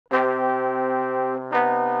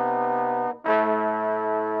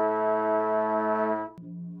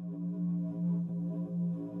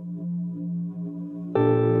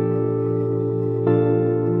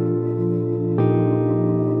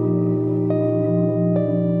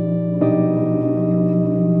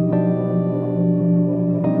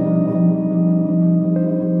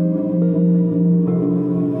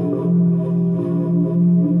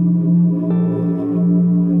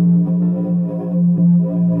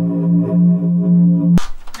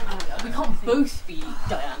both be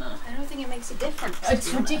Diana. I don't think it makes a difference.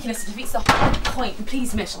 It's ridiculous. It defeats the whole point.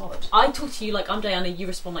 Please, Mish. I talk to you like I'm Diana. You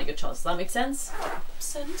respond like you're Charles. Does that make sense?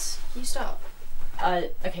 Sense? You start.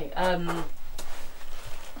 Okay. I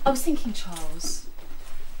was thinking, Charles.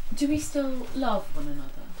 Do we still love one another?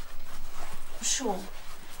 Sure.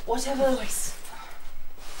 Whatever. Voice.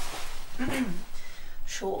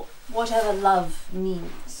 Sure. Whatever love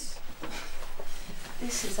means.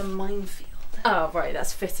 This is a minefield. Oh, right,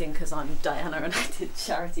 that's fitting because I'm Diana and I did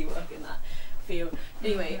charity work in that field.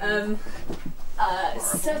 Anyway,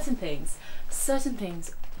 certain things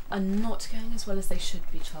are not going as well as they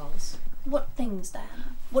should be, Charles. What things,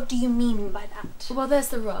 Diana? What do you mean by that? Well, there's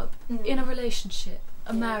the rub. In a relationship,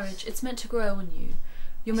 a marriage, it's meant to grow on you.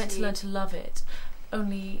 You're meant to learn to love it.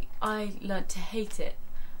 Only I learnt to hate it.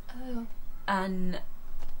 Oh. And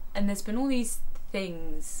there's been all these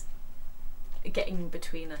things getting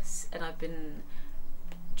between us, and I've been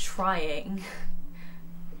trying,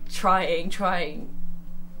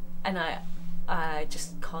 and I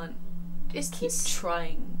just can't keep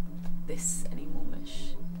trying this anymore,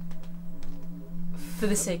 Mish. For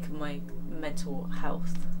the sake of my mental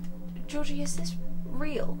health. Georgie, is this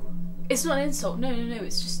real? It's not an insult. No.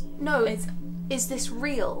 It's just Is this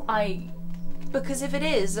real? Because if it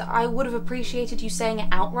is, I would have appreciated you saying it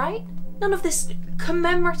outright. None of this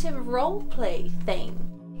commemorative roleplay thing.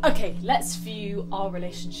 Okay, let's view our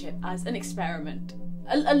relationship as an experiment.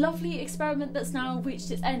 A lovely experiment that's now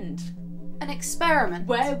reached its end. An experiment?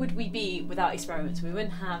 Where would we be without experiments? We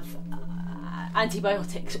wouldn't have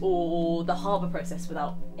antibiotics or the harbour process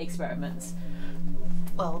without experiments.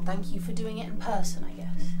 Well, thank you for doing it in person, I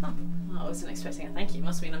guess. Oh, I wasn't expecting a thank you.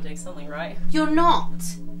 Must mean I'm doing something right. You're not.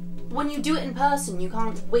 When you do it in person, you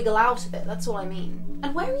can't wiggle out of it. That's all I mean.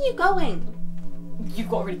 And where are you going? You've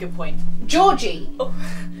got a really good point. Georgie! Oh,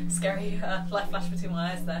 scary light flash between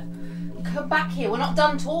my eyes there. Come back here. We're not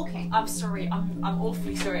done talking. I'm sorry. I'm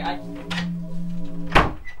awfully sorry.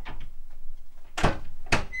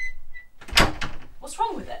 What's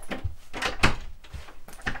wrong with it?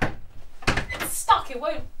 It's stuck. It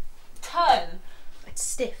won't turn. It's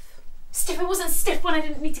stiff. Stiff? It wasn't stiff when I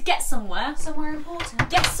didn't need to get somewhere. Somewhere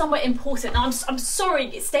important? Yes, somewhere important. Now, I'm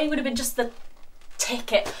sorry. Staying would have been just the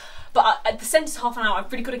ticket. But the centre's half an hour.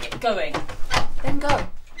 I've really got to get going. Then go.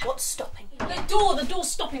 What's stopping you? The door's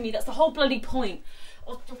stopping me. That's the whole bloody point.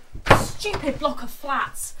 Oh, stupid block of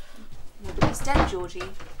flats. Nobody's dead, Georgie.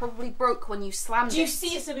 Probably broke when you slammed it. Do you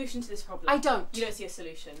see a solution to this problem? I don't. You don't see a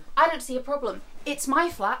solution? I don't see a problem. It's my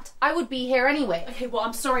flat. I would be here anyway. Okay, well,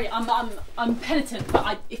 I'm sorry. I'm penitent,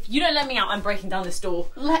 but if you don't let me out, I'm breaking down this door.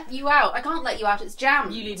 Let you out? I can't let you out. It's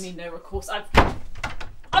jammed. You leave me no recourse. I've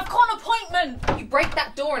got an appointment! You break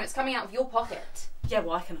that door and it's coming out of your pocket. Yeah,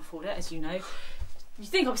 well, I can afford it, as you know. You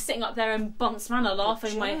think I was sitting up there in Bunce Manor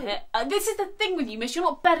laughing my head? This is the thing with you, Mish. You're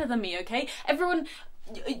not better than me, okay? Everyone...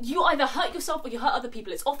 You either hurt yourself or you hurt other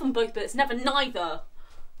people. It's often both, but it's never neither.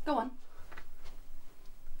 Go on.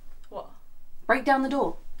 What? Break down the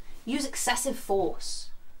door. Use excessive force.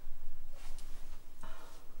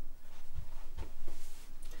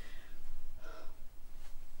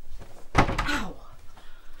 Ow!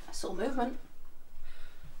 I saw movement.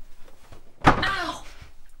 Ow!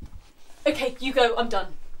 Okay, you go. I'm done.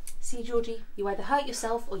 See, Georgie, you either hurt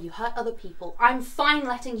yourself or you hurt other people. I'm fine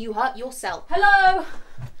letting you hurt yourself. Hello?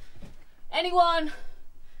 Anyone?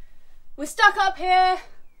 We're stuck up here.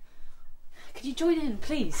 Could you join in,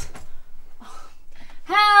 please?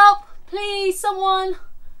 Help! Please, someone!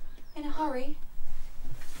 In a hurry?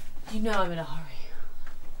 You know I'm in a hurry.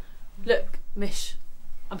 Look, Mish,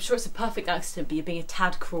 I'm sure it's a perfect accident, but you're being a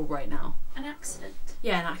tad cruel right now. An accident?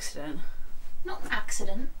 Yeah, an accident. Not an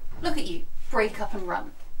accident. Look at you. Break up and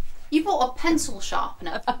run. You bought a pencil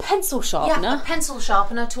sharpener. A pencil sharpener? Yeah, a pencil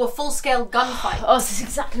sharpener to a full-scale gunfight. Oh, this is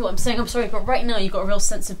exactly what I'm saying. I'm sorry, but right now you've got a real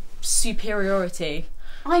sense of superiority.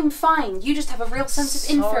 I'm fine. You just have a real sense of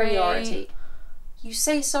inferiority. You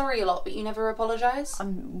say sorry a lot, but you never apologise?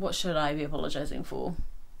 What should I be apologising for?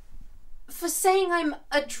 For saying I'm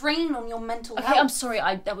a drain on your mental health. Okay, I'm sorry.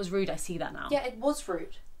 That was rude. I see that now. Yeah, it was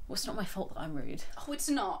rude. Well, it's not my fault that I'm rude. Oh, it's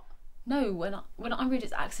not. No, when I'm rude,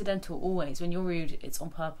 it's accidental always. When you're rude, it's on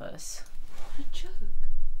purpose. What a joke.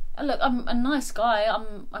 Look, I'm a nice guy.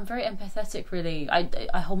 I'm very empathetic, really.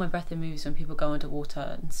 I hold my breath in movies when people go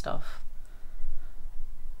underwater and stuff.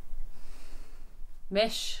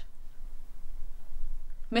 Mish.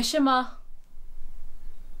 Mishima.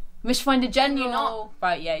 Mish find a gen, you not.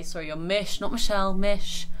 Right, yeah, sorry, you're Mish, not Michelle.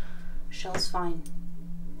 Mish. Michelle's fine.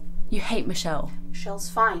 You hate Michelle. Michelle's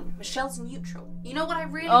fine. Michelle's neutral. You know what I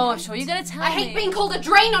really Oh, hate? sure, you're gonna tell me. I hate being called a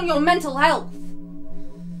drain on your mental health.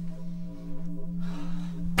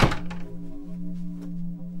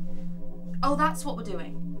 Oh, that's what we're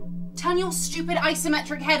doing. Turn your stupid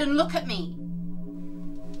isometric head and look at me.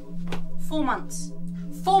 4 months.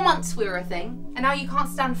 4 months we were a thing, and now you can't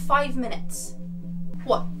stand 5 minutes.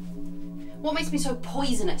 What? What makes me so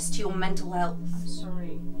poisonous to your mental health? I'm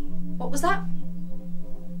sorry. What was that?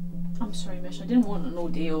 I'm sorry, Mish. I didn't want an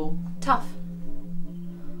ordeal. Tough.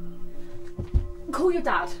 Call your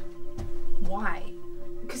dad. Why?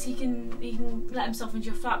 Because he can let himself into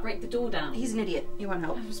your flat, break the door down. He's an idiot. He won't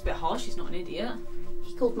help. It was a bit harsh. He's not an idiot.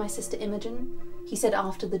 He called my sister Imogen. He said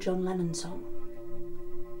after the John Lennon song.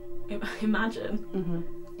 Imagine. Mm-hmm.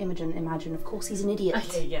 Imogen, Imagine. Of course he's an idiot.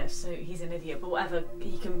 Okay, yeah, so he's an idiot, but whatever.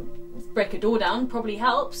 He can break a door down, probably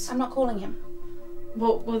helps. I'm not calling him.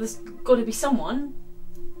 Well, there's got to be someone.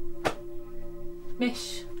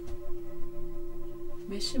 Mish.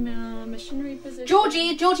 Missionary position.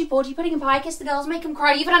 Georgie, Porgy, pudding and pie, kiss the girls, make them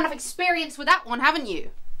cry. You've had enough experience with that one, haven't you?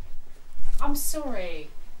 I'm sorry.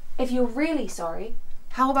 If you're really sorry,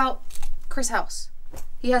 how about Chris House?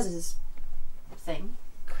 He has his thing.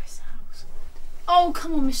 Chris House. Oh,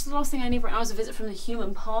 come on, Mish. The last thing I need right now is a visit from the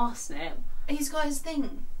human parsnip. He's got his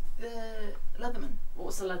thing. The Leatherman.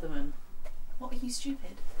 What's a Leatherman? What, are you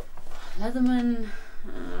stupid? Leatherman.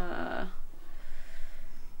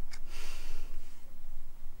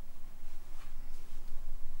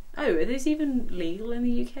 Oh, are those even legal in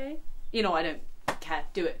the UK? You know, I don't care.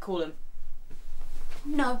 Do it. Call him.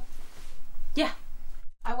 No. Yeah.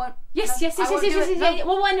 I won't. Yes. No, yes. No.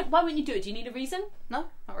 Well, why won't you do it? Do you need a reason? No,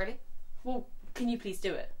 not really. Well, can you please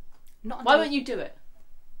do it? Not. Why won't you do it?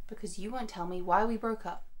 Because you won't tell me why we broke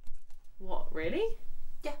up. What, really?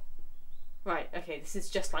 Yeah. Right, okay, this is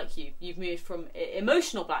just like you. You've moved from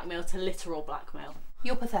emotional blackmail to literal blackmail.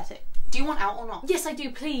 You're pathetic. Do you want out or not? Yes, I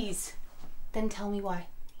do, please. Then tell me why.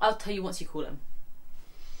 I'll tell you once you call him.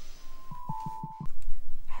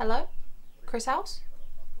 Hello? Chris House?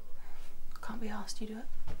 Can't be asked, you do it.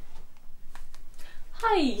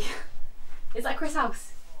 Hi! Is that Chris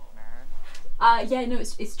House? Yeah, no,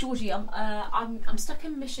 it's Georgie. I'm stuck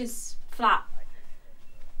in Mish's flat.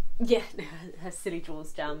 Yeah, her silly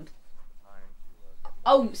drawers jammed.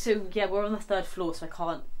 Oh, so yeah, we're on the 3rd floor, so I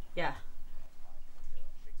can't. Yeah.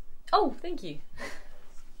 Oh, thank you.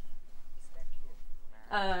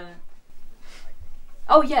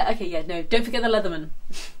 Oh yeah, okay, yeah, no, don't forget the Leatherman.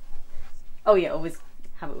 Oh yeah, always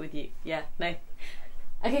have it with you. Yeah, no.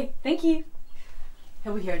 Okay, thank you.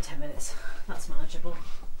 He'll be here in 10 minutes. That's manageable.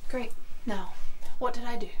 Great. Now, what did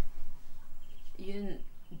I do? You didn't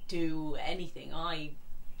do anything. I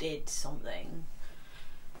did something.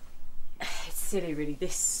 It's silly, really.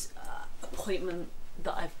 This appointment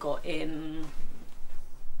that I've got in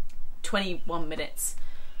 21 minutes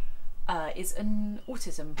is an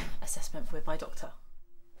autism assessment with my doctor.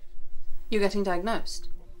 You're getting diagnosed?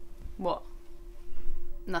 What?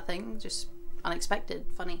 Nothing, just unexpected,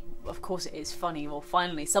 funny. Of course it is funny. Well,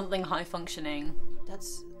 finally, something high functioning.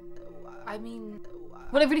 That's... I mean...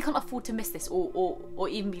 Well, I really can't afford to miss this or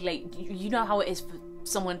even be late. You know how it is for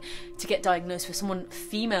someone to get diagnosed, for someone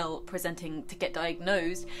female presenting to get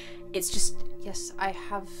diagnosed. It's just... Yes, I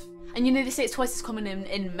have... And you know, they say it's twice as common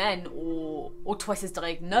in men or twice as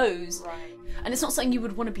diagnosed. Right. And it's not something you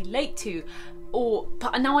would want to be late to.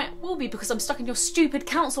 But now I will be because I'm stuck in your stupid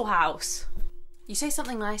council house. You say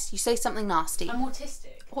something nice, you say something nasty. I'm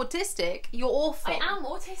autistic. Autistic? You're awful. I am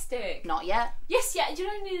autistic. Not yet. Yes, yeah, you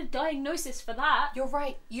don't need a diagnosis for that. You're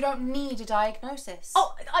right. You don't need a diagnosis.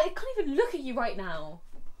 Oh, I can't even look at you right now.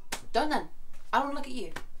 Don't then. I want to look at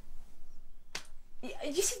you.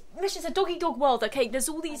 You see, Mish, it's a dog-eat-dog world, okay? There's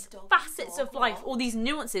all these facets of life, all these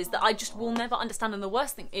nuances that I just will never understand, and the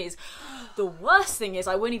worst thing is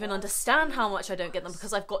I won't even understand how much I don't get them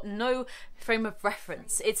because I've got no frame of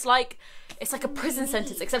reference. It's like a prison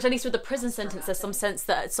sentence, except at least with the prison sentence there's some sense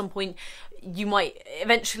that at some point you might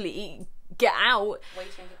eventually get out.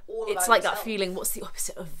 It's like that feeling, what's the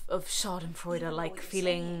opposite of Schadenfreude, like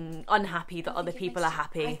feeling unhappy that other people are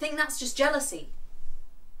happy. I think that's just jealousy.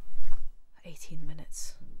 18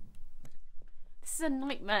 minutes. This is a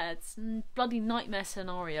nightmare. It's a bloody nightmare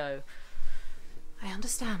scenario. I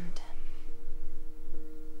understand.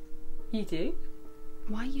 You do?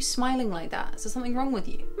 Why are you smiling like that? Is there something wrong with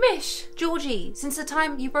you? Mish! Georgie, since the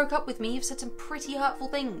time you broke up with me, you've said some pretty hurtful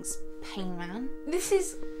things. Pain man. This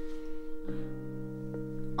is...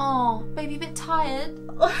 Oh, baby, a bit tired?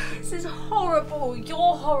 This is horrible. You're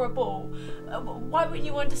horrible. Why wouldn't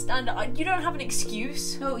you understand? You don't have an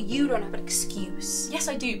excuse. No, you don't have an excuse. Yes,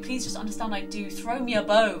 I do. Please just understand I do. Throw me a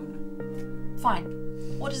bone.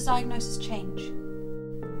 Fine. What does diagnosis change?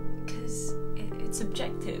 Because it's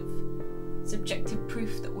subjective. Subjective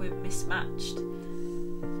proof that we're mismatched.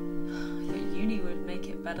 Your uni would make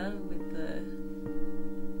it better with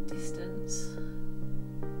the distance.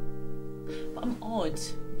 But I'm odd.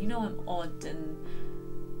 You know I'm odd,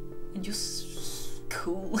 and you're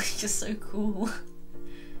cool. You're so cool.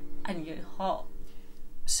 And you're hot.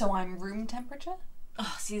 So I'm room temperature?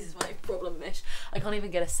 Oh, see, this is my problem, Mish. I can't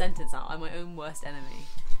even get a sentence out. I'm my own worst enemy.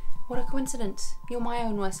 What a coincidence. You're my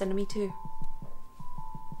own worst enemy too.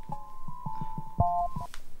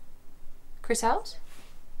 Chris House?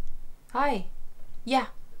 Hi. Yeah.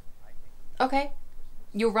 Okay.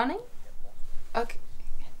 You're running? Okay.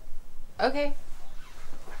 Okay.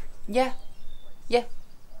 Yeah. Yeah.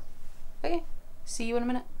 Okay. See you in a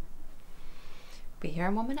minute. Be here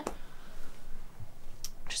in 1 minute.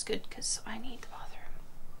 Which is good because I need the bathroom.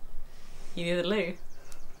 You need the loo?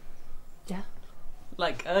 Yeah.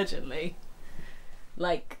 Like urgently?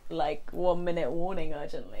 Like 1 minute warning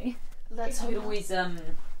urgently? Let's you could always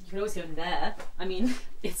go in there. I mean,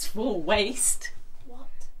 it's full waste. What?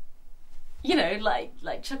 You know,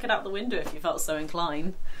 like chuck it out the window if you felt so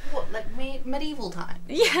inclined. What, like medieval times?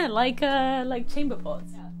 Yeah, like chamber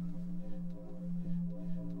pots. Yeah.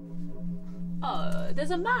 Oh,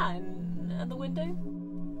 there's a man at the window.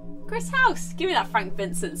 Chris House, give me that Frank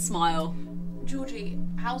Vincent smile. Georgie,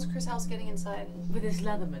 how's Chris House getting inside? With his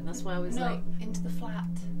Leatherman, that's why I was like... into the flat.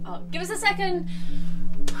 Oh, give us a second.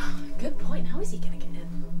 Good point, how is he gonna get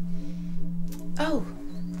in? Oh,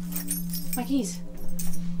 my keys.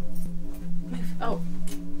 Move. Oh.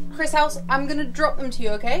 Chris House, I'm gonna drop them to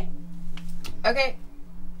you, okay? Okay.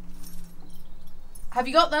 Have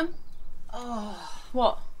you got them? Oh.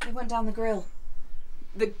 What? They went down the grill.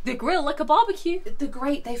 The grill, like a barbecue? The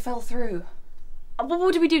grate, they fell through.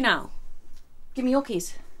 What do we do now? Give me your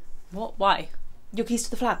keys. What? Why? Your keys to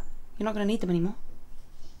the flat. You're not gonna need them anymore.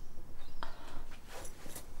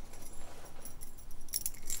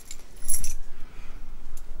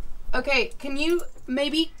 Okay, can you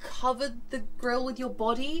maybe cover the grill with your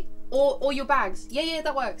body? Or your bags? Yeah,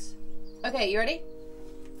 that works. Okay, you ready?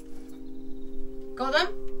 Got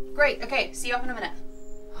them? Great, okay, see you up in a minute.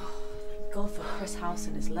 Thank God for Chris House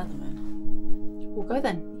and his Leatherman. We'll go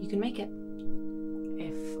then. You can make it.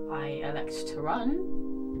 If I elect to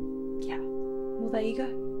run, yeah. Well, there you go.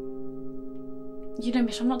 You know,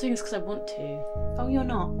 Mish, I'm not doing this because I want to. Oh, you're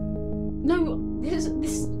not? No, this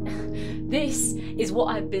is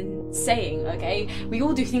what I've been saying, okay? We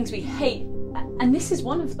all do things we hate, and this is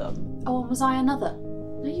one of them. Oh, and was I another?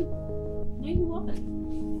 No, you weren't.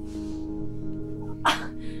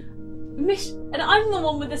 Mish, and I'm the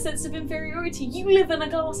one with a sense of inferiority. You live in a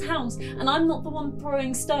glass house, and I'm not the one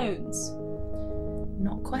throwing stones.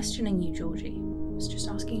 Not questioning you, Georgie. I was just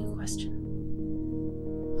asking a question.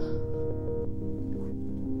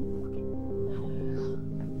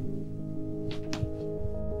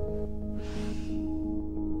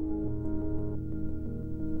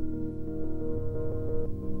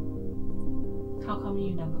 How come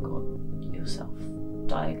you never got yourself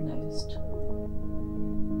diagnosed?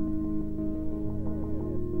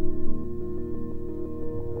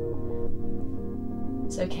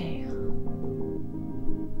 It's okay.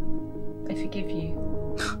 I forgive you.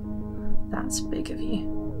 That's big of you.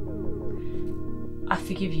 I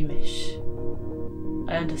forgive you, Mish.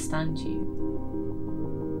 I understand you.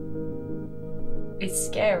 It's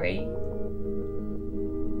scary.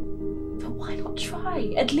 But why not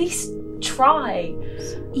try? At least try.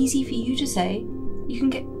 It's easy for you to say. You can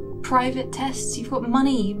get private tests, you've got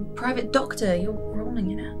money, private doctor, you're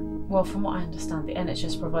rolling in it. Well, from what I understand, the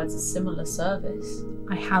NHS provides a similar service.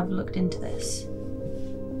 I have looked into this.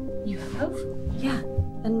 You have? Yeah,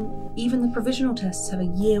 and even the provisional tests have a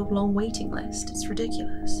year-long waiting list. It's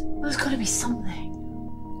ridiculous. There's got to be something.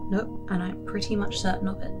 Nope, and I'm pretty much certain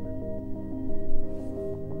of it.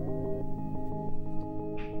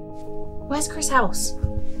 Where's Chris House?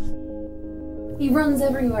 He runs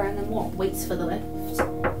everywhere and then what? Waits for the lift.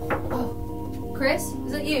 Oh, Chris,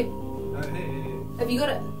 is that you? Hey. Have you got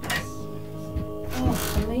it? Oh,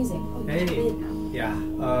 amazing. Oh, Hey. you're now. Yeah,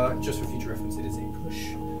 just for future reference, it is a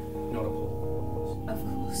push, not a pull. Of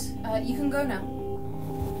course. You can go now.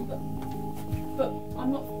 But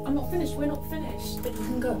I'm not finished. We're not finished. But you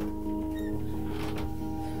can go.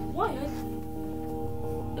 Why?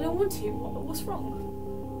 I don't want to. What's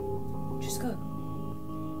wrong? Just go.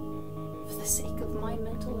 For the sake of my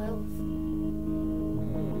mental health.